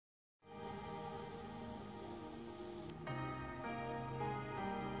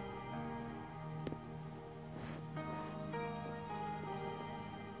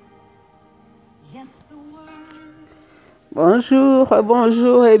Bonjour,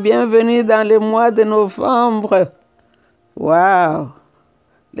 bonjour et bienvenue dans le mois de novembre. Waouh!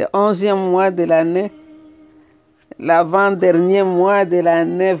 Le 11e mois de l'année, l'avant-dernier mois de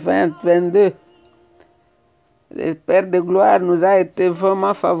l'année 2022. Le Père de gloire nous a été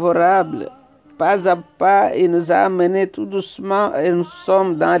vraiment favorable. Pas à pas, il nous a amenés tout doucement et nous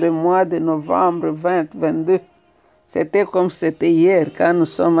sommes dans le mois de novembre 2022. C'était comme c'était hier quand nous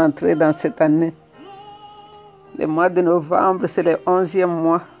sommes entrés dans cette année. Le mois de novembre, c'est le 11e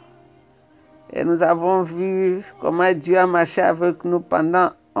mois. Et nous avons vu comment Dieu a marché avec nous pendant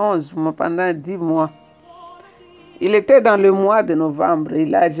 11 mois, pendant 10 mois. Il était dans le mois de novembre.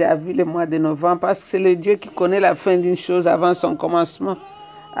 Il a déjà vu le mois de novembre parce que c'est le Dieu qui connaît la fin d'une chose avant son commencement.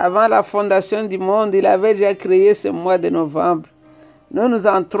 Avant la fondation du monde, il avait déjà créé ce mois de novembre. Nous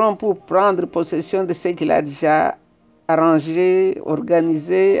entrons pour prendre possession de ce qu'il a déjà arrangé,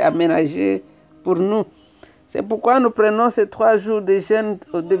 organisé, aménagé pour nous. C'est pourquoi nous prenons ces 3 jours de jeûne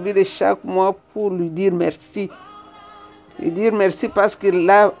au début de chaque mois pour lui dire merci. Lui dire merci parce qu'il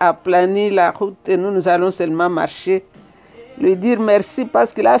a aplani la route et nous allons seulement marcher. Lui dire merci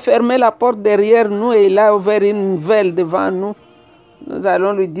parce qu'il a fermé la porte derrière nous et il a ouvert une nouvelle devant nous. Nous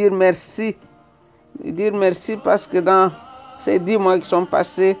allons lui dire merci. Lui dire merci parce que dans ces 10 mois qui sont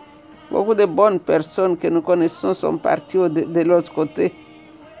passés, beaucoup de bonnes personnes que nous connaissons sont parties de l'autre côté.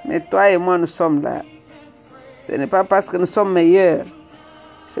 Mais toi et moi, nous sommes là. Ce n'est pas parce que nous sommes meilleurs.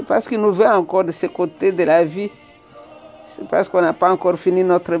 C'est parce qu'il nous veut encore de ce côté de la vie. C'est parce qu'on n'a pas encore fini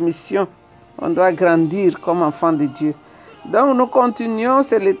notre mission. On doit grandir comme enfants de Dieu. Donc nous continuons,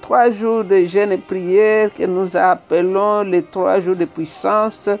 c'est les 3 jours de jeûne et prière que nous appelons les 3 jours de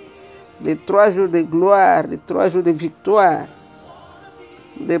puissance, les 3 jours de gloire, les 3 jours de victoire.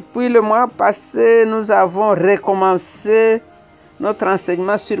 Depuis le mois passé, nous avons recommencé notre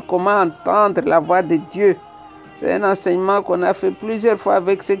enseignement sur comment entendre la voix de Dieu. C'est un enseignement qu'on a fait plusieurs fois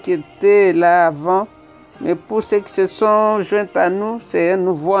avec ceux qui étaient là avant. Mais pour ceux qui se sont joints à nous, c'est un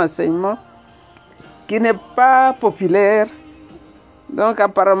nouveau enseignement qui n'est pas populaire. Donc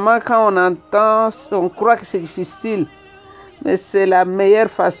apparemment, quand on entend, on croit que c'est difficile. Mais c'est la meilleure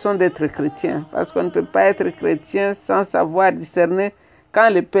façon d'être chrétien. Parce qu'on ne peut pas être chrétien sans savoir discerner quand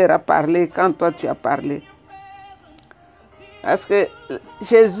le Père a parlé, quand toi tu as parlé. Parce que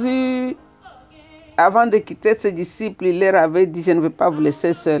Jésus, avant de quitter ses disciples, il leur avait dit, je ne vais pas vous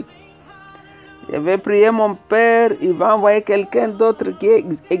laisser seuls. Je vais prier mon Père, il va envoyer quelqu'un d'autre qui est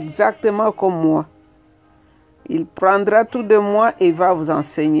exactement comme moi. Il prendra tout de moi et il va vous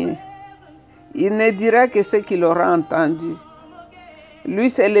enseigner. Il ne dira que ce qu'il aura entendu. Lui,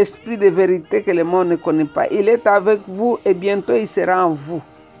 c'est l'esprit de vérité que le monde ne connaît pas. Il est avec vous et bientôt il sera en vous.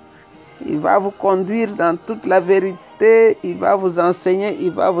 Il va vous conduire dans toute la vérité, il va vous enseigner,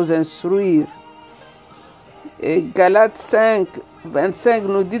 il va vous instruire. Et Galates 5, 25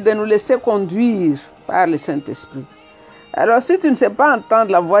 nous dit de nous laisser conduire par le Saint-Esprit. Alors si tu ne sais pas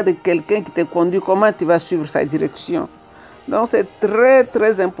entendre la voix de quelqu'un qui te conduit, comment tu vas suivre sa direction? Donc c'est très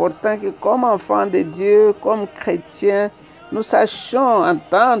très important que comme enfants de Dieu, comme chrétiens, nous sachions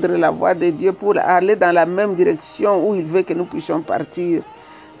entendre la voix de Dieu pour aller dans la même direction où il veut que nous puissions partir.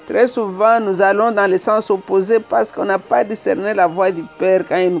 Très souvent, nous allons dans le sens opposé parce qu'on n'a pas discerné la voix du Père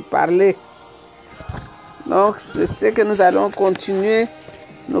quand il nous parlait. Donc, c'est ce que nous allons continuer.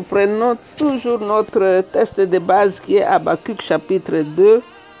 Nous prenons toujours notre texte de base qui est Habakkuk chapitre 2.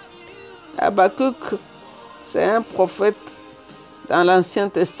 Habakkuk, c'est un prophète dans l'Ancien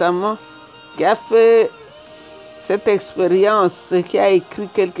Testament qui a fait cette expérience, qui a écrit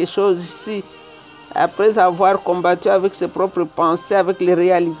quelque chose ici, après avoir combattu avec ses propres pensées, avec les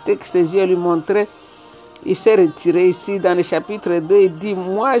réalités que ses yeux lui montraient. Il s'est retiré ici dans le chapitre 2 et dit,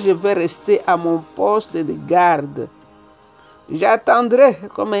 moi je vais rester à mon poste de garde. J'attendrai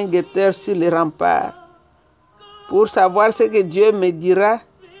comme un guetteur sur les remparts pour savoir ce que Dieu me dira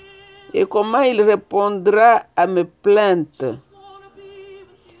et comment il répondra à mes plaintes.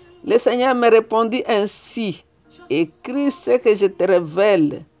 Le Seigneur me répondit ainsi, écris ce que je te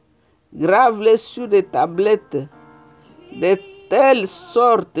révèle, grave-le sur des tablettes, de telle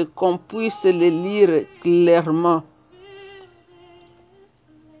sorte qu'on puisse les lire clairement.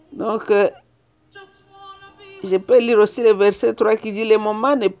 Donc, je peux lire aussi le verset 3 qui dit, le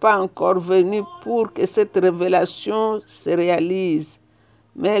moment n'est pas encore venu pour que cette révélation se réalise,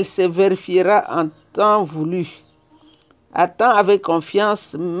 mais elle se vérifiera en temps voulu. Attends avec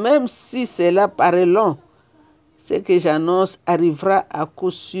confiance, même si cela paraît long. Ce que j'annonce arrivera à coup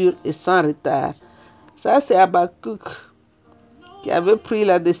sûr et sans retard. Ça, c'est Habakkuk qui avait pris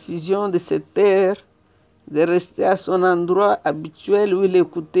la décision de se taire, de rester à son endroit habituel où il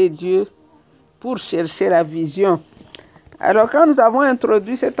écoutait Dieu pour chercher la vision. Alors quand nous avons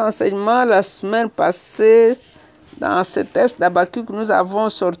introduit cet enseignement la semaine passée, dans ce test d'Habakkuk, nous avons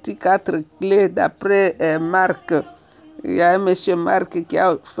sorti 4 clés d'après Marc. Il y a un monsieur Marc qui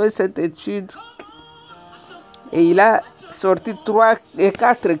a fait cette étude et il a sorti 3 et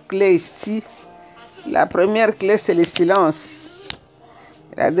 4 clés ici. La première clé, c'est le silence.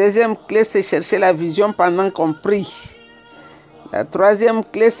 La deuxième clé, c'est chercher la vision pendant qu'on prie. La troisième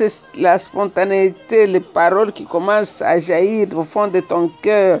clé, c'est la spontanéité, les paroles qui commencent à jaillir au fond de ton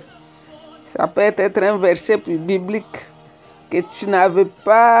cœur. Ça peut être un verset biblique que tu n'avais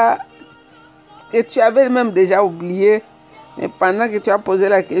pas, que tu avais même déjà oublié. Mais pendant que tu as posé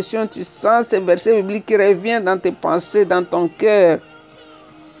la question, tu sens ce verset biblique qui revient dans tes pensées, dans ton cœur.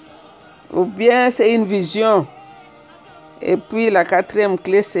 Ou bien c'est une vision. Et puis la quatrième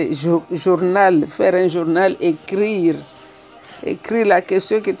clé, c'est journal, faire un journal, écrire. Écrire la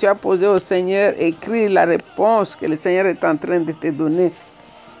question que tu as posée au Seigneur, écrire la réponse que le Seigneur est en train de te donner.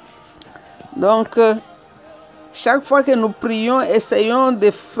 Donc, chaque fois que nous prions, essayons de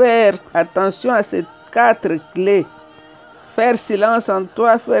faire attention à ces 4 clés. Faire silence en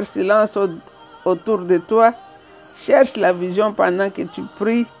toi, faire silence autour de toi. Cherche la vision pendant que tu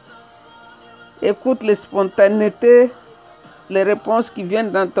pries. Écoute les spontanéités, les réponses qui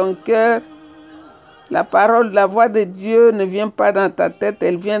viennent dans ton cœur. La parole, la voix de Dieu ne vient pas dans ta tête,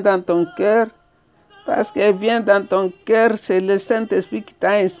 elle vient dans ton cœur. Parce qu'elle vient dans ton cœur, c'est le Saint-Esprit qui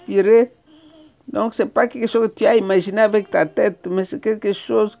t'a inspiré. Donc, ce n'est pas quelque chose que tu as imaginé avec ta tête, mais c'est quelque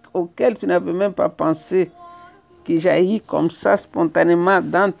chose auquel tu n'avais même pas pensé, qui jaillit comme ça spontanément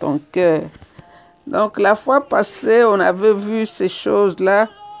dans ton cœur. Donc, la fois passée, on avait vu ces choses-là.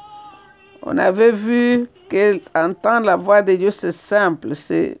 On avait vu qu'entendre la voix de Dieu, c'est simple.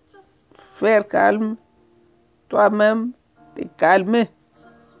 C'est faire calme, toi-même, te calmer.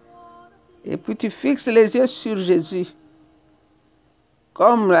 Et puis tu fixes les yeux sur Jésus.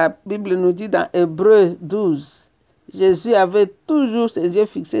 Comme la Bible nous dit dans Hébreux 12, Jésus avait toujours ses yeux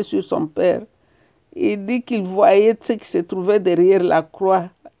fixés sur son Père. Il dit qu'il voyait ce qui se trouvait derrière la croix.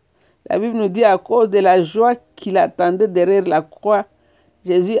 La Bible nous dit à cause de la joie qu'il attendait derrière la croix,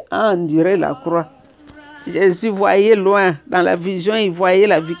 Jésus a enduré la croix. Jésus voyait loin. Dans la vision, il voyait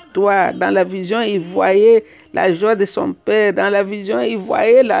la victoire. Dans la vision, il voyait la joie de son Père. Dans la vision, il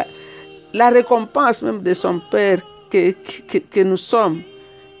voyait la récompense même de son Père que nous sommes.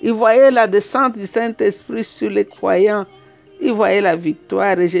 Il voyait la descente du Saint-Esprit sur les croyants. Il voyait la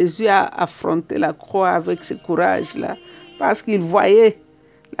victoire et Jésus a affronté la croix avec ce courage-là. Parce qu'il voyait.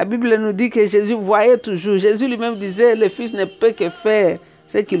 La Bible nous dit que Jésus voyait toujours. Jésus lui-même disait, le Fils ne peut que faire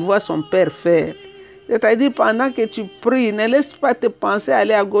ce qu'il voit son Père faire. C'est-à-dire, pendant que tu pries, ne laisse pas tes pensées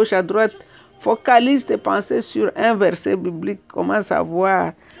aller à gauche, à droite. Focalise tes pensées sur un verset biblique. Commence à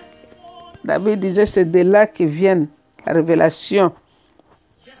voir. David disait, c'est de là que vient la révélation.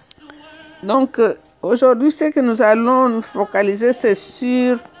 Donc, aujourd'hui, ce que nous allons nous focaliser, c'est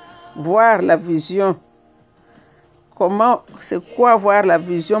sur voir la vision. Comment, c'est quoi voir la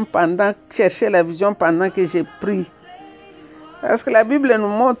vision chercher la vision pendant que je prie. Parce que la Bible nous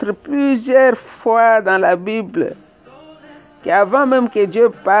montre plusieurs fois dans la Bible qu'avant même que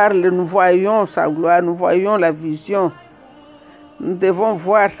Dieu parle, nous voyons sa gloire, nous voyons la vision. Nous devons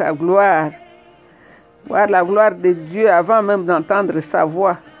voir sa gloire, voir la gloire de Dieu avant même d'entendre sa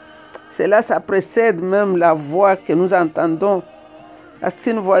voix. Cela, ça précède même la voix que nous entendons. Parce que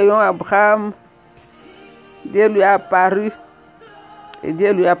si nous voyons Abraham, Dieu lui a apparu et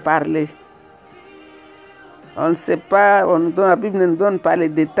Dieu lui a parlé. On ne sait pas, la Bible ne nous donne pas les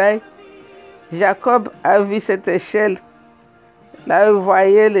détails. Jacob a vu cette échelle. Là, il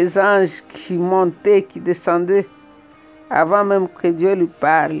voyait les anges qui montaient, qui descendaient, avant même que Dieu lui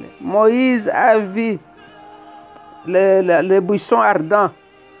parle. Moïse a vu le buisson ardent.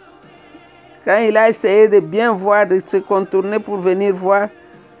 Quand il a essayé de bien voir, de se contourner pour venir voir,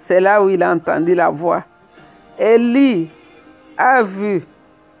 c'est là où il a entendu la voix. Élie a vu,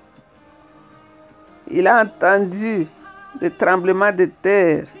 il a entendu le tremblement de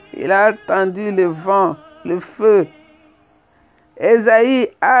terre, il a entendu le vent, le feu. Ésaïe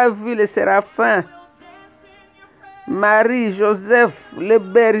a vu les séraphins. Marie, Joseph, les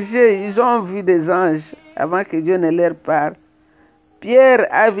bergers, ils ont vu des anges avant que Dieu ne leur parle. Pierre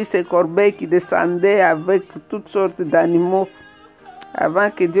a vu ces corbeilles qui descendaient avec toutes sortes d'animaux avant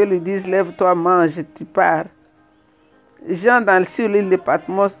que Dieu lui dise « Lève-toi, mange, tu pars ». Jean, sur l'île de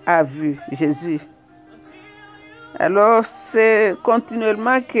Patmos, a vu Jésus. Alors, c'est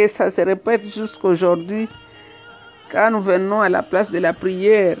continuellement que ça se répète jusqu'aujourd'hui. Quand nous venons à la place de la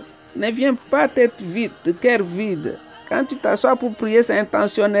prière, ne viens pas tête vide, cœur vide. Quand tu t'assois pour prier, c'est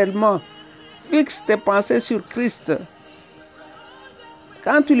intentionnellement. Fixe tes pensées sur Christ.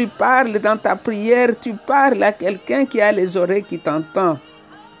 Quand tu lui parles dans ta prière, tu parles à quelqu'un qui a les oreilles qui t'entend.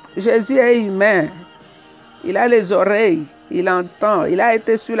 Jésus est humain. Il a les oreilles, il entend. Il a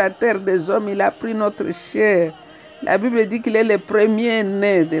été sur la terre des hommes, il a pris notre chair. La Bible dit qu'il est le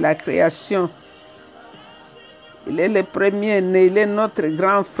premier-né de la création. Il est le premier-né, il est notre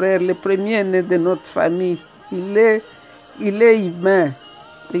grand frère, le premier-né de notre famille. Il est humain,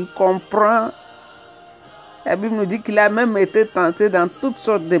 il comprend. La Bible nous dit qu'il a même été tenté dans toutes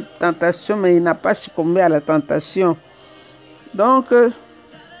sortes de tentations, mais il n'a pas succombé à la tentation. Donc,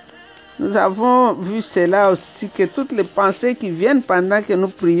 nous avons vu cela aussi, que toutes les pensées qui viennent pendant que nous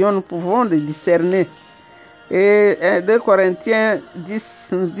prions, nous pouvons les discerner. Et 2 Corinthiens 10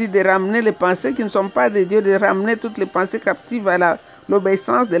 nous dit de ramener les pensées qui ne sont pas de Dieu, de ramener toutes les pensées captives à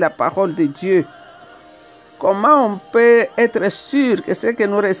l'obéissance de la parole de Dieu. Comment on peut être sûr que ce que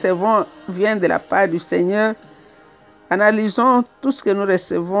nous recevons vient de la part du Seigneur? Analysons tout ce que nous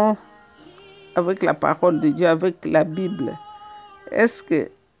recevons avec la parole de Dieu, avec la Bible. Est-ce que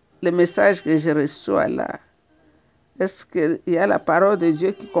le message que je reçois là, est-ce qu'il y a la parole de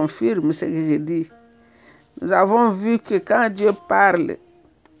Dieu qui confirme ce que j'ai dit? Nous avons vu que quand Dieu parle,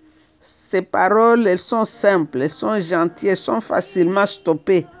 ses paroles, elles sont simples, elles sont gentilles, elles sont facilement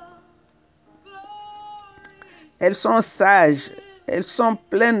stoppées. Elles sont sages, elles sont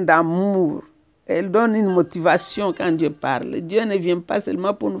pleines d'amour. Elles donnent une motivation quand Dieu parle. Dieu ne vient pas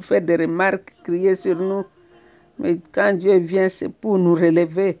seulement pour nous faire des remarques, crier sur nous, mais quand Dieu vient, c'est pour nous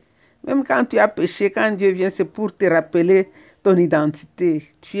relever. Même quand tu as péché, quand Dieu vient, c'est pour te rappeler ton identité.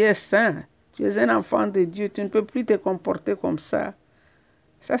 Tu es saint, tu es un enfant de Dieu, tu ne peux plus te comporter comme ça.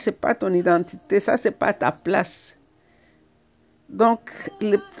 Ça, ce n'est pas ton identité, ça, ce n'est pas ta place. Donc,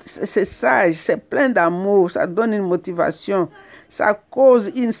 c'est sage, c'est plein d'amour, ça donne une motivation, ça cause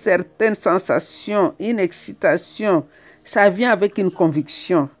une certaine sensation, une excitation. Ça vient avec une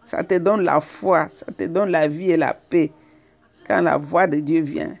conviction, ça te donne la foi, ça te donne la vie et la paix quand la voix de Dieu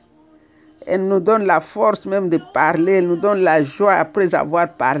vient. Elle nous donne la force même de parler, elle nous donne la joie après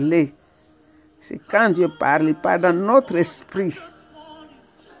avoir parlé. C'est quand Dieu parle, il parle dans notre esprit.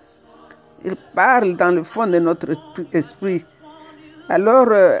 Il parle dans le fond de notre esprit. Alors,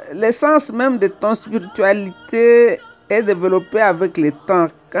 l'essence même de ton spiritualité est développée avec le temps,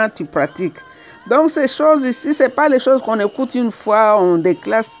 quand tu pratiques. Donc, ces choses ici, ce n'est pas les choses qu'on écoute une fois, on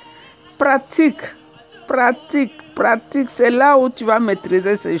déclasse. Pratique, pratique, pratique. C'est là où tu vas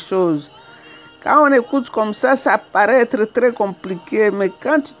maîtriser ces choses. Quand on écoute comme ça paraît être très compliqué, mais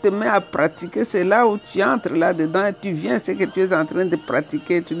quand tu te mets à pratiquer, c'est là où tu entres là-dedans et tu viens ce que tu es en train de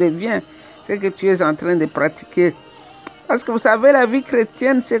pratiquer, tu deviens ce que tu es en train de pratiquer. Parce que vous savez, la vie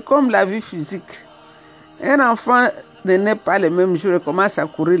chrétienne, c'est comme la vie physique. Un enfant ne naît pas le même jour et commence à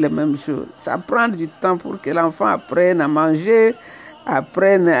courir le même jour. Ça prend du temps pour que l'enfant apprenne à manger,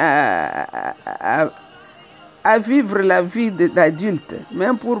 apprenne à vivre la vie d'adulte.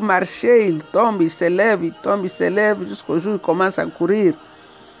 Même pour marcher, il tombe, il s'élève, il tombe, il s'élève jusqu'au jour où il commence à courir.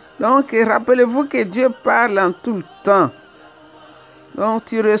 Donc, rappelez-vous que Dieu parle en tout le temps. Donc,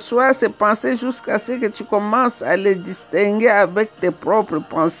 tu reçois ces pensées jusqu'à ce que tu commences à les distinguer avec tes propres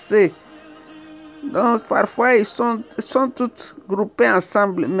pensées. Donc, parfois, ils sont toutes groupées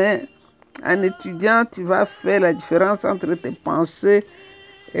ensemble, mais en étudiant, tu vas faire la différence entre tes pensées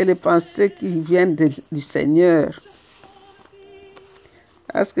et les pensées qui viennent du Seigneur.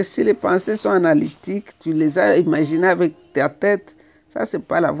 Parce que si les pensées sont analytiques, tu les as imaginées avec ta tête, ça, ce n'est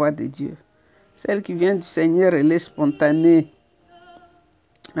pas la voix de Dieu. Celle qui vient du Seigneur, elle est spontanée.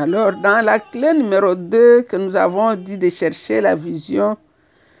 Alors, dans la clé numéro 2 que nous avons dit de chercher la vision,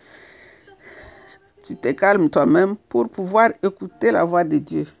 tu te calmes toi-même pour pouvoir écouter la voix de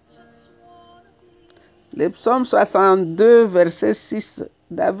Dieu. Le psaume 62, verset 6,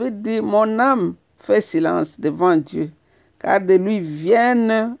 David dit, « Mon âme fait silence devant Dieu, car de lui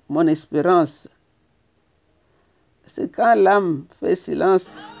vienne mon espérance. » C'est quand l'âme fait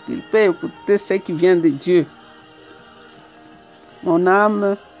silence qu'il peut écouter ce qui vient de Dieu. Mon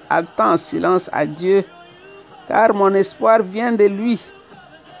âme attend en silence à Dieu, car mon espoir vient de lui.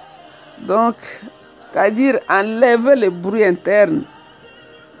 Donc, c'est-à-dire enlever le bruit interne,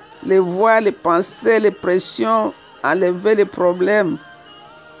 les voix, les pensées, les pressions, enlever les problèmes.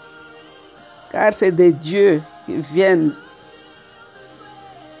 Car c'est de Dieu qui viennent.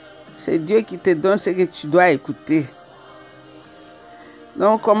 C'est Dieu qui te donne ce que tu dois écouter.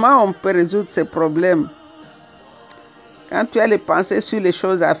 Donc, comment on peut résoudre ces problèmes? Quand tu as les pensées sur les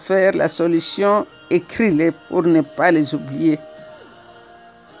choses à faire, la solution, écris-les pour ne pas les oublier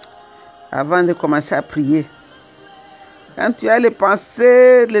avant de commencer à prier. Quand tu as les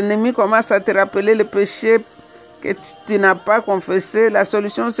pensées, l'ennemi commence à te rappeler les péchés que tu n'as pas confessés. La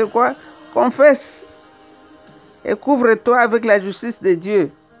solution, c'est quoi? Confesse et couvre-toi avec la justice de Dieu.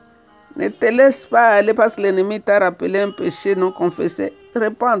 Ne te laisse pas aller parce que l'ennemi t'a rappelé un péché non confessé.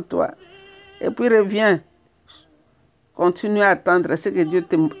 Répands-toi et puis reviens. Continue à attendre ce que Dieu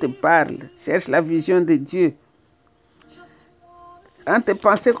te parle. Cherche la vision de Dieu. Quand tes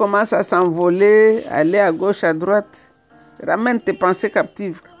pensées commencent à s'envoler, aller à gauche, à droite, ramène tes pensées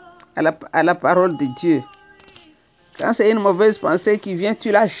captives à la parole de Dieu. Quand c'est une mauvaise pensée qui vient,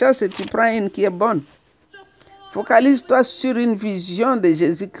 tu la chasses et tu prends une qui est bonne. Focalise-toi sur une vision de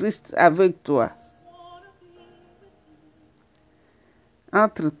Jésus-Christ avec toi.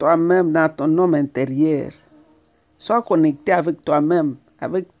 Entre toi-même dans ton homme intérieur. Sois connecté avec toi-même,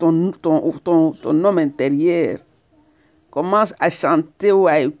 avec ton homme intérieur. Commence à chanter ou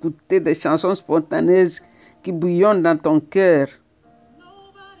à écouter des chansons spontanées qui bouillonnent dans ton cœur.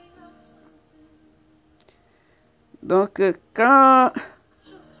 Donc, quand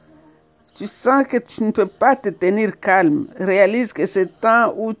tu sens que tu ne peux pas te tenir calme, réalise que ce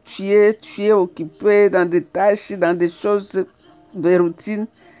temps où tu es occupé dans des tâches, dans des choses de routine,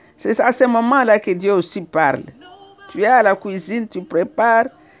 c'est à ce moment-là que Dieu aussi parle. Tu es à la cuisine, tu prépares,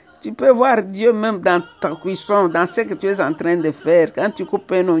 tu peux voir Dieu même dans ta cuisson, dans ce que tu es en train de faire. Quand tu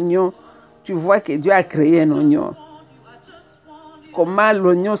coupes un oignon, tu vois que Dieu a créé un oignon. Comment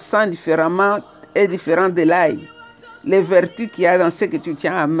l'oignon sent différemment est différent de l'ail. Les vertus qu'il y a dans ce que tu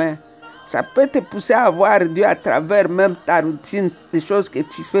tiens à main. Ça peut te pousser à voir Dieu à travers même ta routine, des choses que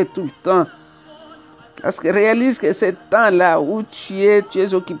tu fais tout le temps. Parce que réalise que ce temps-là où tu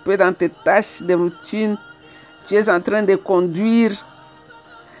es occupé dans tes tâches de routine, tu es en train de conduire,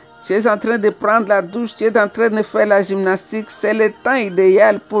 tu es en train de prendre la douche, tu es en train de faire la gymnastique, c'est le temps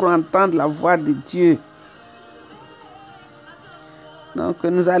idéal pour entendre la voix de Dieu. Donc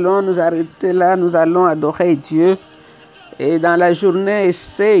nous allons nous arrêter là, nous allons adorer Dieu. Et dans la journée,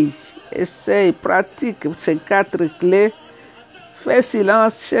 essaye, pratique ces 4 clés. Fais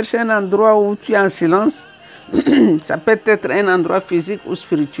silence, cherche un endroit où tu es en silence. Ça peut être un endroit physique ou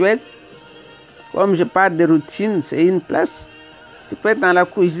spirituel. Comme je parle de routine, c'est une place. Tu peux être dans la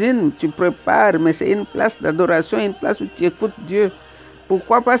cuisine, tu prépares, mais c'est une place d'adoration, une place où tu écoutes Dieu.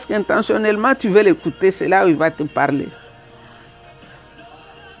 Pourquoi? Parce qu'intentionnellement, tu veux l'écouter, c'est là où il va te parler.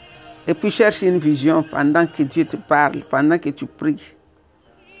 Et puis cherche une vision pendant que Dieu te parle, pendant que tu pries.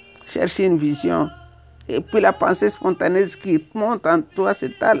 Cherche une vision. Et puis la pensée spontanée qui monte en toi,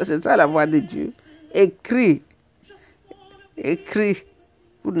 c'est ça la voix de Dieu. Écris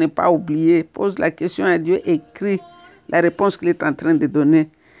pour ne pas oublier. Pose la question à Dieu, écris la réponse qu'il est en train de donner.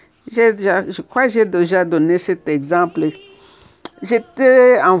 Je crois que j'ai déjà donné cet exemple.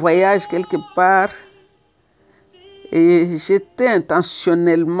 J'étais en voyage quelque part et j'étais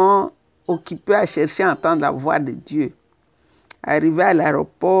intentionnellement occupé à chercher à entendre la voix de Dieu. Arrivé à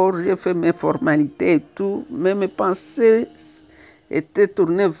l'aéroport, j'ai fait mes formalités et tout, mais mes pensées étaient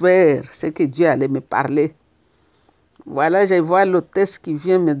tournées vers ce que Dieu allait me parler. Voilà, je vois l'hôtesse qui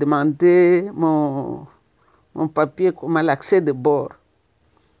vient me demander mon papier, comment l'accès de bord.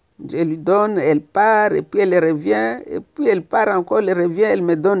 Je lui donne, elle part, et puis elle revient, et puis elle part encore, elle revient, elle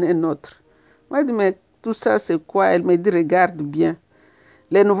me donne un autre. Moi, je dis, mais tout ça, c'est quoi? Elle me dit, regarde bien.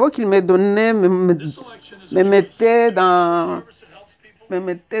 Les nouveaux qu'il me donnait me mettaient dans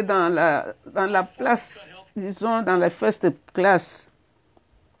la place, disons, dans la first class.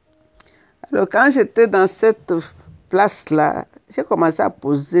 Alors, quand j'étais dans cette place-là, j'ai commencé à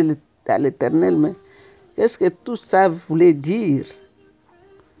poser à l'Éternel, mais qu'est-ce que tout ça voulait dire?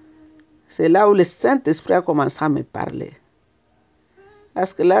 C'est là où le Saint-Esprit a commencé à me parler.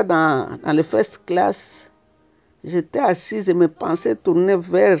 Parce que là, dans le first class, j'étais assise et mes pensées tournaient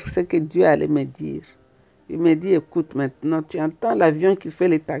vers ce que Dieu allait me dire. Il me dit, écoute maintenant, tu entends l'avion qui fait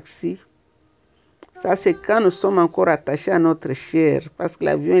les taxis? Ça, c'est quand nous sommes encore attachés à notre chair, parce que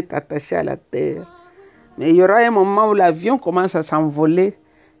l'avion est attaché à la terre. Mais il y aura un moment où l'avion commence à s'envoler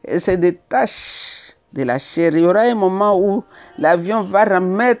et se détache de la chair. Il y aura un moment où l'avion va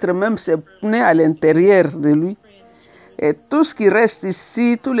remettre même ses pneus à l'intérieur de lui. Et tout ce qui reste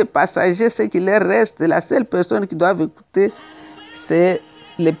ici, tous les passagers, ce qui leur reste, la seule personne qui doit écouter, c'est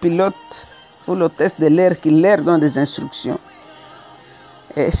les pilotes ou l'hôtesse de l'air qui leur donne des instructions.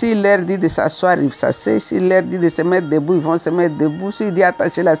 Et s'il leur dit de s'asseoir, ils s'asseyent. S'il leur dit de se mettre debout, ils vont se mettre debout. S'il dit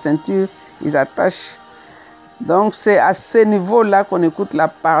attacher la ceinture, ils attachent. Donc c'est à ce niveau-là qu'on écoute la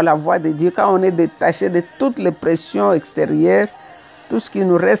voix de Dieu. Quand on est détaché de toutes les pressions extérieures, tout ce qui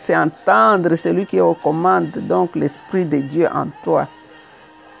nous reste, c'est entendre celui qui est aux commandes, donc l'Esprit de Dieu en toi.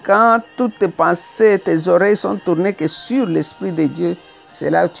 Quand toutes tes pensées, tes oreilles sont tournées que sur l'Esprit de Dieu,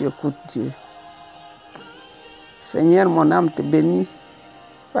 c'est là où tu écoutes Dieu. Seigneur, mon âme te bénit,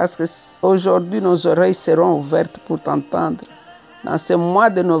 parce que aujourd'hui nos oreilles seront ouvertes pour t'entendre. Dans ce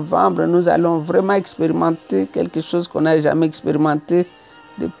mois de novembre, nous allons vraiment expérimenter quelque chose qu'on n'a jamais expérimenté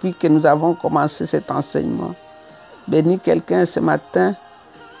depuis que nous avons commencé cet enseignement. Bénis quelqu'un ce matin,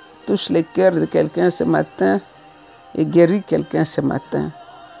 touche le cœur de quelqu'un ce matin et guéris quelqu'un ce matin.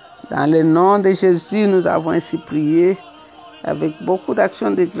 Dans le nom de Jésus, nous avons ainsi prié. Avec beaucoup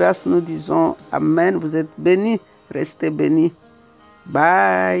d'actions de grâce, nous disons Amen. Vous êtes bénis, restez bénis.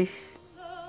 Bye.